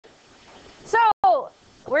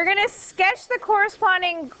we're going to sketch the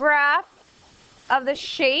corresponding graph of the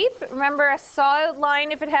shape. Remember, a solid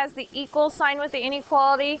line if it has the equal sign with the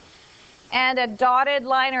inequality, and a dotted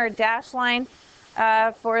line or a dashed line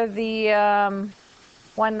for the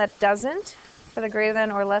one that doesn't, for the greater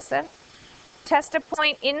than or less than. Test a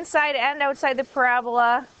point inside and outside the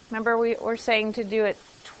parabola. Remember, we were saying to do it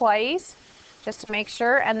twice, just to make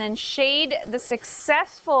sure. And then shade the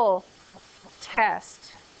successful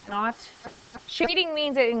test. Not shading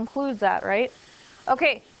means it includes that, right?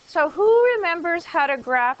 Okay, so who remembers how to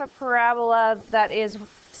graph a parabola that is,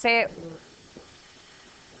 say,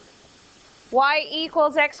 y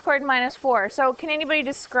equals x squared minus 4. So can anybody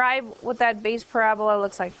describe what that base parabola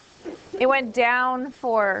looks like? It went down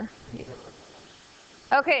 4.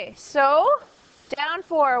 Okay, so down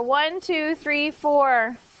 4. 1, 2, 3,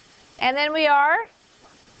 4. And then we are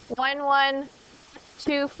 1, 1,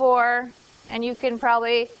 2, 4. And you can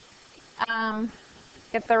probably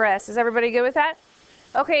get the rest. Is everybody good with that?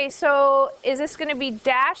 Okay, so is this going to be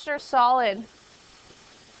dashed or solid?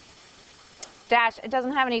 Dash. It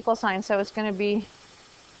doesn't have an equal sign, so it's going to be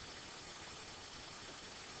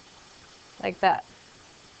like that.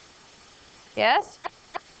 Yes?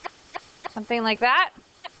 Something like that.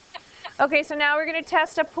 Okay, so now we're going to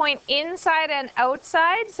test a point inside and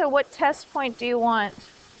outside. So what test point do you want?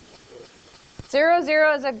 0,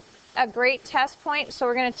 0 is a great test point, so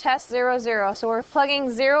we're going to test 0, 0. So we're plugging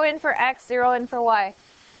 0 in for x, 0 in for y.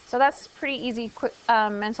 So that's pretty easy quick,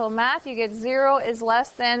 mental math. You get 0 is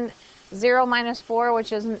less than 0 minus 4,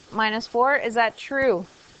 which is minus 4. Is that true?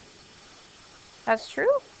 That's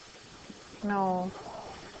true? No,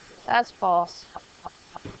 that's false.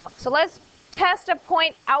 So let's test a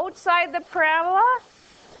point outside the parabola.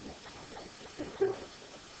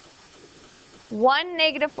 1,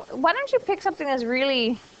 negative 4. Why don't you pick something that's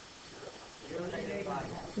really... 0, negative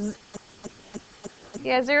 5.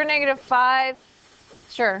 Yeah, 0, negative 5.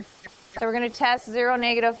 Sure. So we're going to test 0,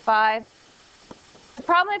 negative 5. The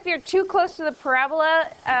problem, if you're too close to the parabola,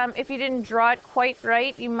 if you didn't draw it quite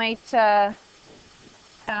right, you might, it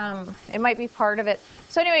might be part of it.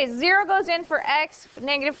 So anyway, 0 goes in for x,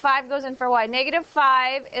 negative 5 goes in for y. Negative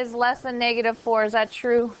 5 is less than negative 4. Is that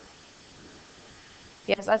true?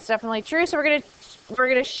 Yes, that's definitely true. So we're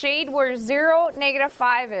gonna shade where 0, negative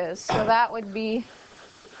 5 is. So that would be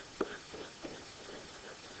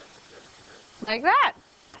like that.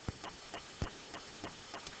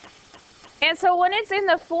 And so when it's in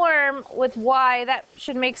the form with y, that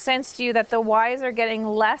should make sense to you that the y's are getting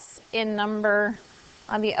less in number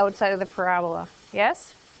on the outside of the parabola.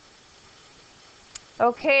 Yes?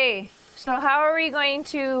 Okay, so how are we going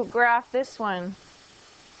to graph this one?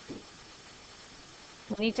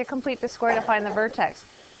 We need to complete the square to find the vertex.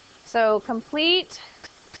 So complete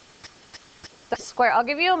the square. I'll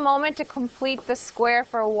give you a moment to complete the square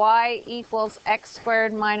for y equals x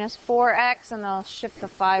squared minus 4x, and I'll shift the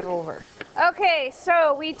 5 over. Okay,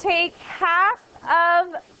 so we take half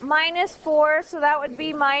of minus 4, so that would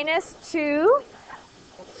be minus 2.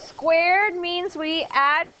 Squared means we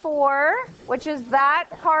add 4, which is that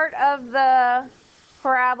part of the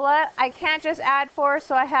parabola. I can't just add 4,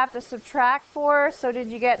 so I have to subtract 4. So did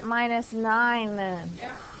you get minus 9 then?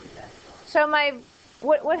 Yeah. So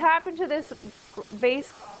what happened to this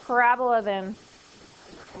base parabola then?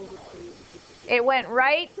 It went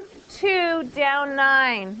right 2 down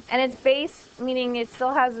 9, and it's base, meaning it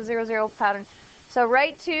still has the 0, 0 pattern. So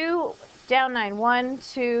right 2 down 9. 1,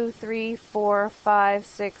 2, 3, 4, 5,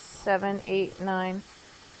 6, 7, 8, 9.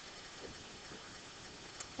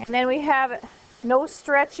 And then we have no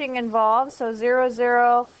stretching involved. So 0,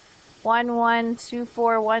 0, 1, 1, 2,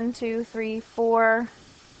 4, 1, 2, 3, 4.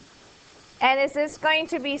 And is this going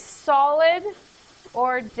to be solid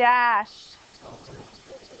or dashed?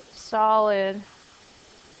 Solid.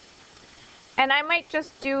 And I might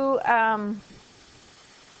just do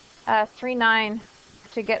 3, 9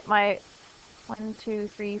 to get my 1, 2,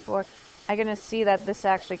 3, 4. I'm going to see that this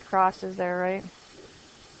actually crosses there, right?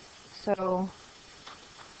 So,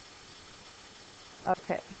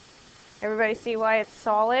 okay. Everybody see why it's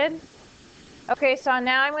solid? Okay, so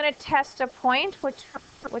now I'm going to test a point.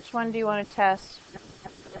 Which one do you want to test?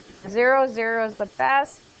 0, 0 is the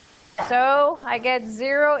best. So I get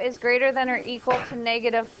 0 is greater than or equal to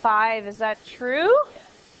negative 5. Is that true?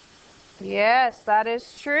 Yes, that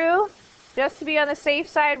is true. Just to be on the safe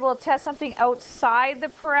side, we'll test something outside the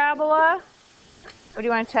parabola. What do you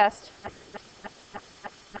want to test?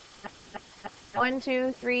 1,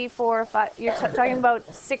 2, 3, 4, 5. You're talking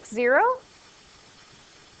about 6, 0?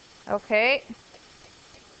 Okay.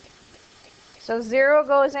 So 0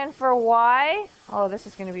 goes in for y. Oh, this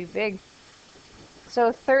is going to be big.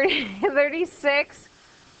 So 36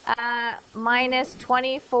 minus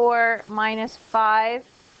 24 minus 5.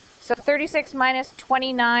 So 36 minus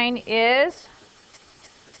 29 is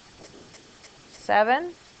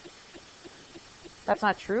 7. That's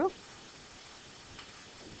not true.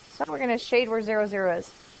 So we're going to shade where 0, 0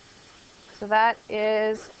 is. So that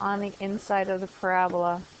is on the inside of the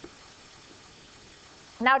parabola.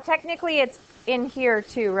 Now technically it's in here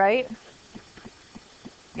too, right?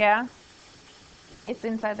 Yeah? It's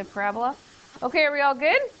inside the parabola. Okay, are we all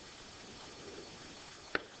good?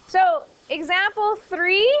 So example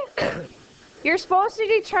 3, you're supposed to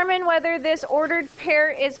determine whether this ordered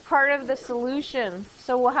pair is part of the solution.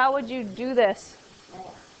 So how would you do this?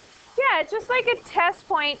 Yeah, it's just like a test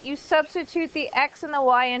point. You substitute the x and the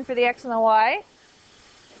y in for the x and the y.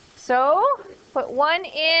 So put 1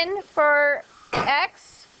 in for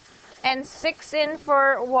x and 6 in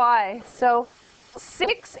for y. So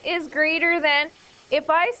 6 is greater than, if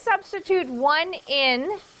I substitute 1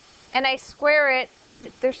 in and I square it,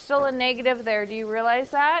 there's still a negative there. Do you realize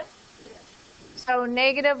that? So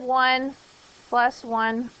 -1 plus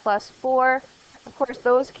 1 plus 4. Of course,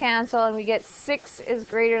 those cancel, and we get 6 is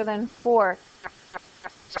greater than 4.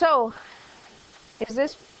 So, is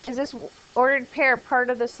this ordered pair part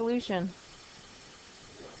of the solution?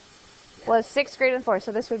 Well, is 6 greater than 4?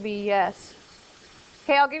 So this would be yes.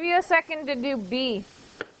 Okay, I'll give you a second to do B.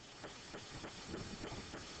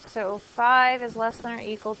 So 5 is less than or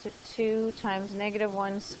equal to 2 times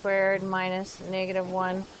 -1 squared minus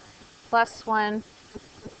 -1 plus 1.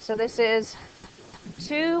 So this is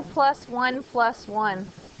 2 plus 1 plus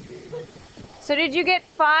 1. So did you get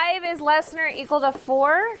 5 is less than or equal to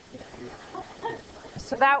 4?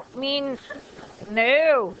 So that means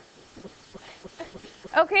no.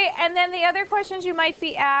 Okay, and then the other questions you might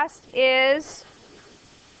be asked is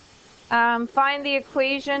find the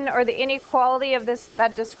equation or the inequality of this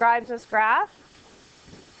that describes this graph.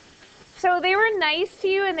 So they were nice to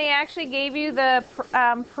you and they actually gave you the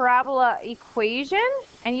parabola equation,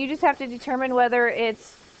 and you just have to determine whether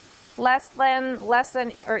it's less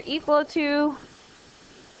than, or equal to,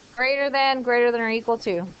 greater than, or equal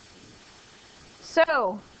to.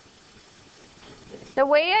 So the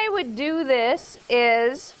way I would do this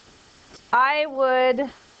is I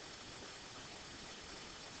would,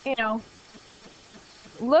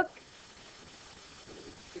 look,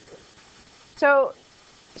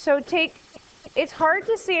 so take, it's hard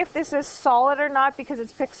to see if this is solid or not because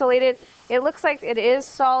it's pixelated. It looks like it is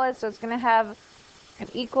solid, so it's going to have an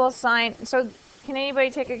equal sign. So can anybody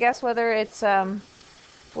take a guess whether it's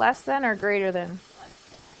less than or greater than?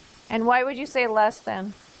 And why would you say less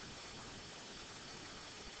than?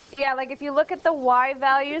 Yeah, like if you look at the y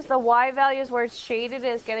values where it's shaded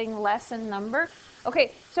is getting less in number.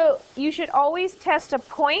 Okay, so you should always test a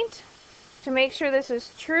point to make sure this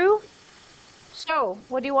is true. So,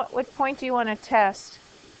 what point do you want to test?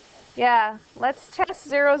 Yeah, let's test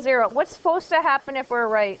 0, 0. What's supposed to happen if we're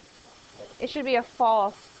right? It should be a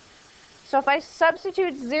false. So if I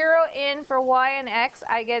substitute 0 in for y and x,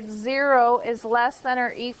 I get 0 is less than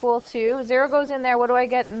or equal to, 0 goes in there, what do I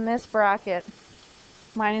get in this bracket?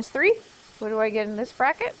 -3. What do I get in this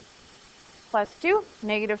bracket? +2.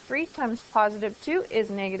 -3 times +2 is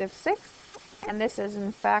 -6. And this is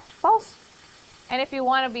in fact false. And if you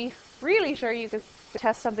want to be really sure, you could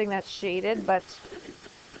test something that's shaded, but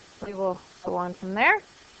we will go on from there.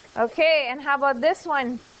 Okay, and how about this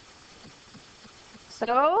one?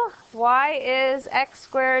 So y is x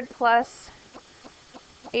squared plus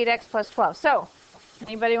 8x plus 12. So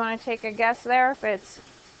anybody want to take a guess there if it's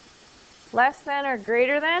less than or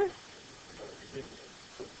greater than?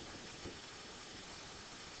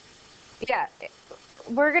 Yeah,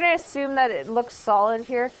 we're going to assume that it looks solid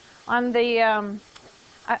here. On the,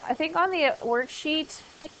 I think on the worksheet,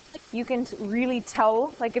 you can really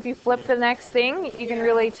tell, like if you flip the next thing, you can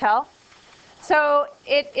really tell. So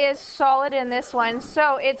it is solid in this one.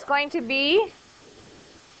 So it's going to be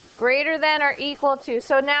greater than or equal to.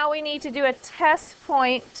 So now we need to do a test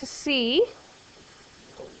point to see.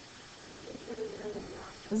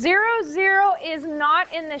 0, 0 is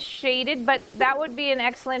not in the shaded, but that would be an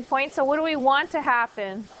excellent point. So what do we want to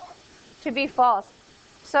happen? To be false.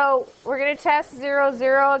 So we're going to test 0,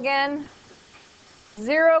 0 again.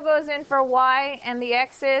 0 goes in for y and the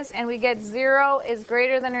x's, and we get 0 is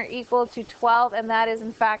greater than or equal to 12, and that is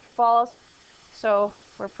in fact false. So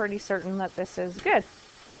we're pretty certain that this is good.